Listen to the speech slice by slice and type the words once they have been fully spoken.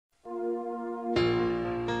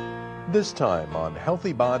This time on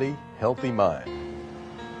Healthy Body, Healthy Mind.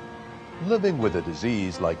 Living with a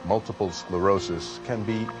disease like multiple sclerosis can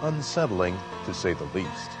be unsettling, to say the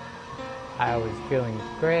least. I was feeling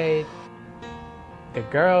great. The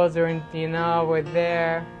girls were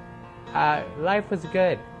there. Life was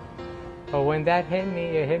good. But when that hit me,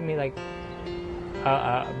 it hit me like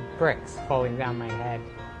bricks falling down my head.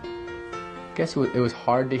 I guess it was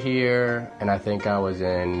hard to hear, and I think I was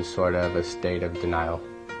in sort of a state of denial.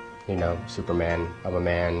 You know, Superman, I'm a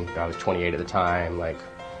man, I was 28 at the time, like,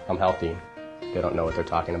 I'm healthy. They don't know what they're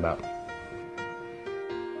talking about.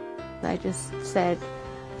 I just said,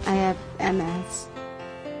 I have MS.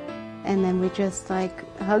 And then we just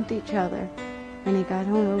hugged each other. When he got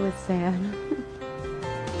home, it was sad.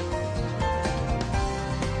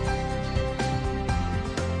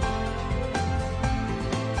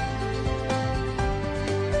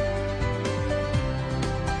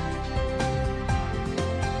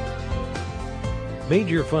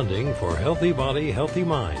 Major funding for Healthy Body, Healthy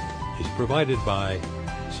Mind is provided by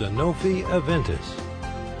Sanofi Aventis.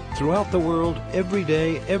 Throughout the world, every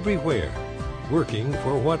day, everywhere, working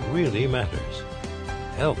for what really matters,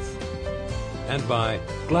 health. And by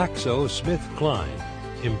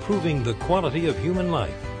GlaxoSmithKline, improving the quality of human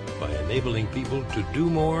life by enabling people to do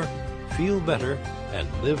more, feel better, and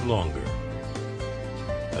live longer.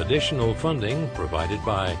 Additional funding provided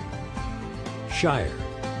by Shire.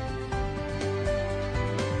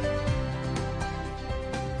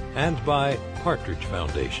 And by Partridge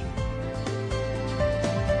Foundation.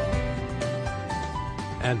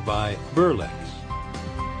 And by Burlex.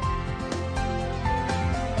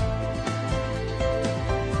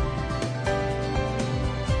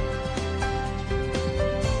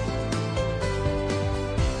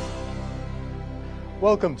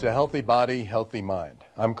 Welcome to Healthy Body, Healthy Mind.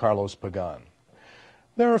 I'm Carlos Pagan.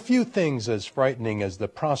 There are few things as frightening as the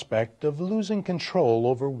prospect of losing control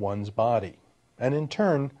over one's body, and in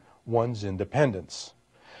turn, one's independence.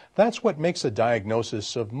 That's what makes a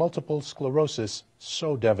diagnosis of multiple sclerosis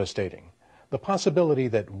so devastating. The possibility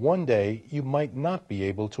that one day you might not be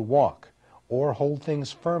able to walk or hold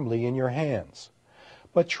things firmly in your hands.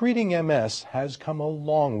 But treating MS has come a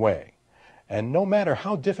long way. And no matter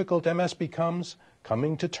how difficult MS becomes,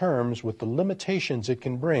 coming to terms with the limitations it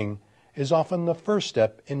can bring is often the first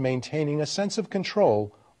step in maintaining a sense of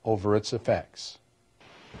control over its effects.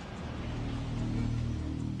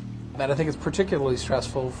 And I think it's particularly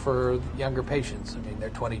stressful for younger patients. I mean, they're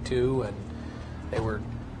 22 and they were,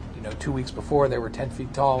 2 weeks before they were 10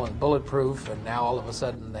 feet tall and bulletproof, and now all of a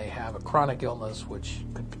sudden they have a chronic illness which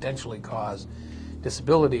could potentially cause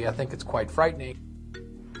disability. I think it's quite frightening.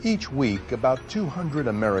 Each week, about 200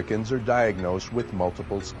 Americans are diagnosed with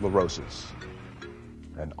multiple sclerosis,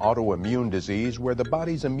 an autoimmune disease where the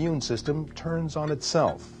body's immune system turns on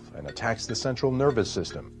itself and attacks the central nervous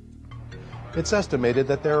system. It's estimated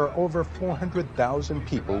that there are over 400,000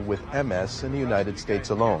 people with MS in the United States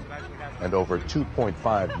alone, and over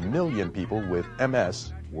 2.5 million people with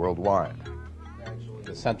MS worldwide.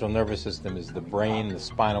 The central nervous system is the brain, the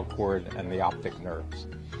spinal cord, and the optic nerves.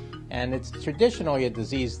 And it's traditionally a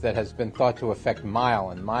disease that has been thought to affect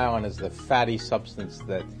myelin. Myelin is the fatty substance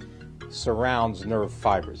that surrounds nerve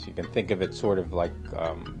fibers. You can think of it sort of like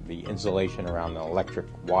the insulation around an electric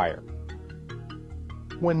wire.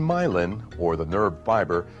 When myelin, or the nerve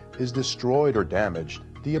fiber, is destroyed or damaged,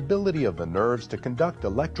 the ability of the nerves to conduct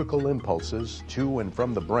electrical impulses to and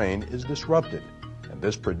from the brain is disrupted, and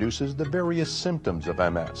this produces the various symptoms of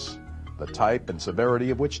MS, the type and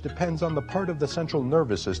severity of which depends on the part of the central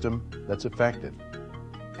nervous system that's affected.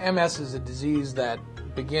 MS is a disease that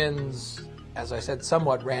begins, as I said,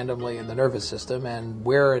 somewhat randomly in the nervous system, and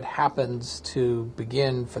where it happens to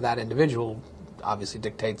begin for that individual obviously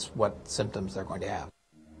dictates what symptoms they're going to have.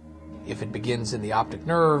 If it begins in the optic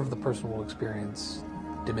nerve, the person will experience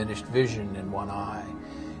diminished vision in one eye.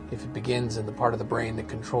 If it begins in the part of the brain that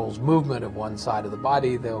controls movement of one side of the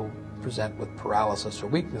body, they'll present with paralysis or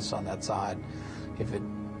weakness on that side. If it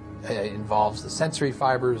involves the sensory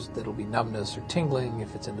fibers, that'll be numbness or tingling.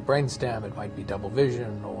 If it's in the brainstem, it might be double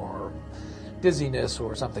vision or dizziness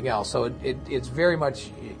or something else. So it's very much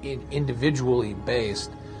individually based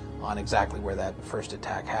on exactly where that first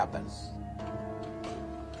attack happens.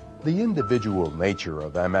 The individual nature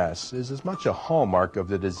of MS is as much a hallmark of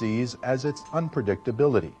the disease as its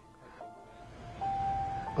unpredictability.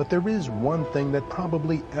 But there is one thing that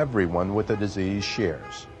probably everyone with the disease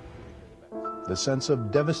shares: the sense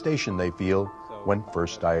of devastation they feel when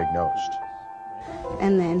first diagnosed.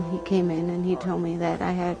 And then he came in and he told me that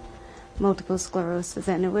I had multiple sclerosis,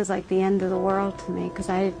 and it was like the end of the world to me because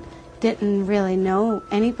I didn't really know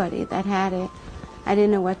anybody that had it. I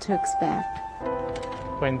didn't know what to expect.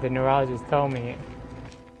 When the neurologist told me,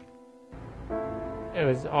 it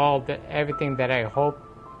was everything that I hoped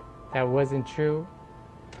that wasn't true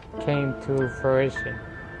came to fruition.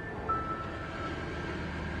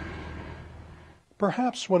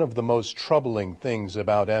 Perhaps one of the most troubling things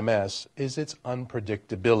about MS is its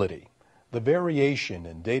unpredictability. The variation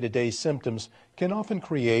in day-to-day symptoms can often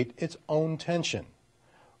create its own tension.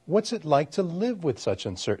 What's it like to live with such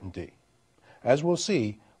uncertainty? As we'll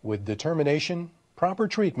see, with determination, proper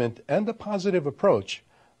treatment, and a positive approach,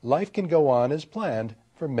 life can go on as planned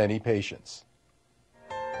for many patients.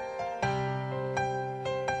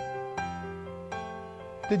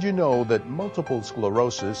 Did you know that multiple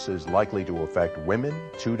sclerosis is likely to affect women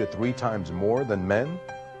 2 to 3 times more than men?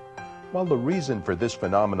 While the reason for this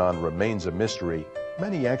phenomenon remains a mystery,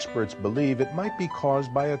 many experts believe it might be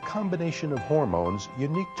caused by a combination of hormones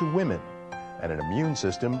unique to women and an immune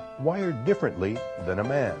system wired differently than a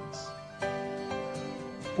man's.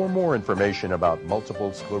 For more information about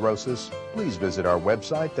multiple sclerosis, please visit our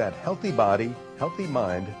website at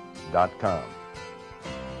healthybodyhealthymind.com.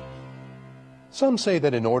 Some say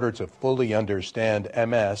that in order to fully understand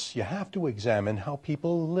MS, you have to examine how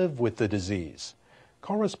people live with the disease.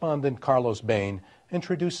 Correspondent Carlos Bain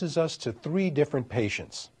introduces us to 3 different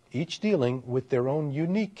patients, each dealing with their own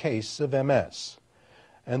unique case of MS.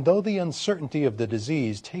 And though the uncertainty of the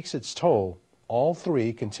disease takes its toll, all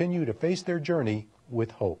 3 continue to face their journey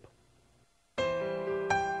with hope.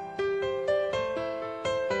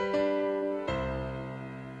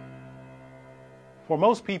 For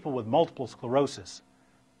most people with multiple sclerosis,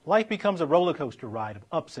 life becomes a roller coaster ride of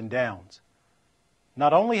ups and downs.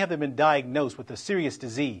 Not only have they been diagnosed with a serious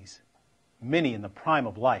disease, many in the prime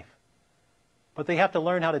of life, but they have to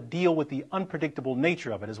learn how to deal with the unpredictable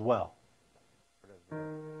nature of it as well.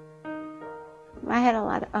 I had a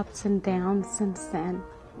lot of ups and downs since then.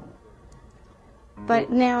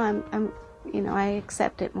 But now I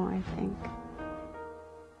accept it more, I think.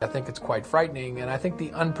 I think it's quite frightening, and I think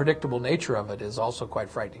the unpredictable nature of it is also quite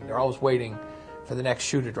frightening. They're always waiting for the next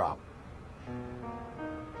shoe to drop.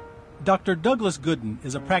 Dr. Douglas Gooden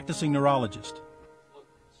is a practicing neurologist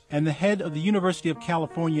and the head of the University of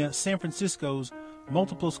California, San Francisco's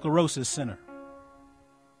Multiple Sclerosis Center.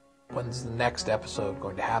 When's the next episode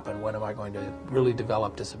going to happen? When am I going to really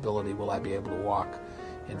develop disability? Will I be able to walk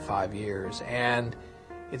in 5 years? And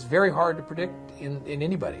it's very hard to predict in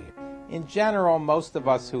anybody. In general, most of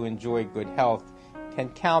us who enjoy good health can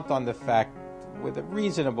count on the fact with a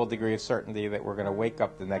reasonable degree of certainty that we're going to wake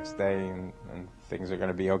up the next day and things are going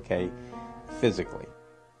to be okay physically.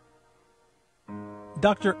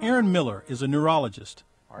 Dr. Aaron Miller is a neurologist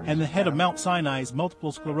and the head of Mount Sinai's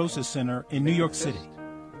Multiple Sclerosis Center in New York City,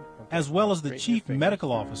 as well as the chief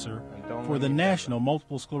medical officer for the National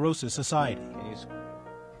Multiple Sclerosis Society.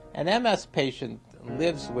 An MS patient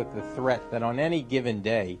lives with the threat that on any given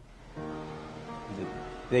day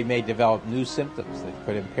they may develop new symptoms that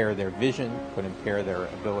could impair their vision, could impair their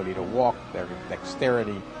ability to walk, their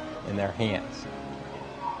dexterity in their hands.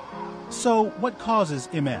 So what causes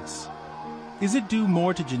MS? Is it due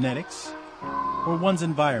more to genetics or one's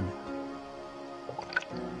environment?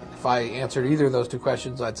 If I answered either of those 2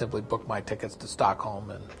 questions, I'd simply book my tickets to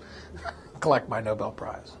Stockholm and collect my Nobel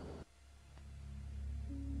Prize.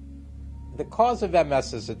 The cause of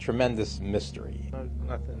MS is a tremendous mystery.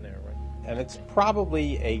 Nothing there, right? And it's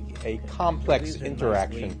probably a complex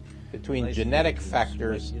interaction between genetic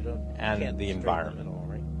factors and the environment.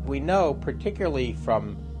 We know, particularly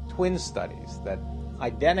from twin studies, that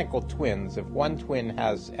identical twins, if one twin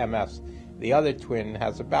has MS, the other twin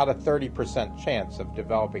has about a 30% chance of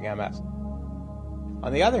developing MS.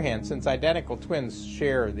 On the other hand, since identical twins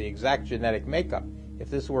share the exact genetic makeup, if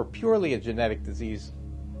this were purely a genetic disease,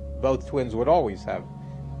 both twins would always have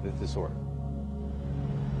the disorder.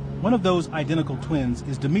 One of those identical twins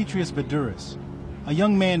is Demetrius Viduris, a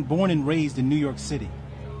young man born and raised in New York City.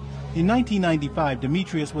 In 1995,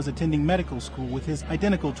 Demetrius was attending medical school with his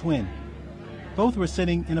identical twin. Both were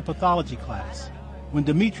sitting in a pathology class when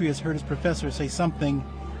Demetrius heard his professor say something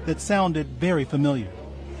that sounded very familiar.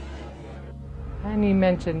 And he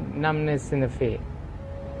mentioned numbness in the feet.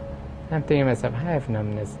 I'm thinking to myself, I have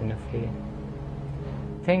numbness in the feet.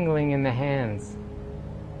 Tingling in the hands.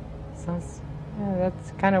 Sounds, yeah,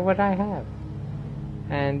 that's kind of what I have.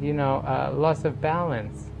 And, loss of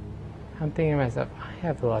balance. I'm thinking to myself, I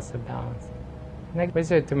have loss of balance. And I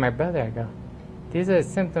whisper to my brother, I go, these are the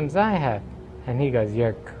symptoms I have. And he goes,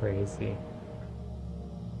 you're crazy.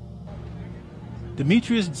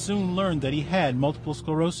 Demetrius soon learned that he had multiple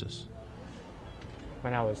sclerosis.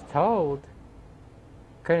 When I was told,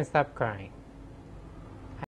 couldn't stop crying.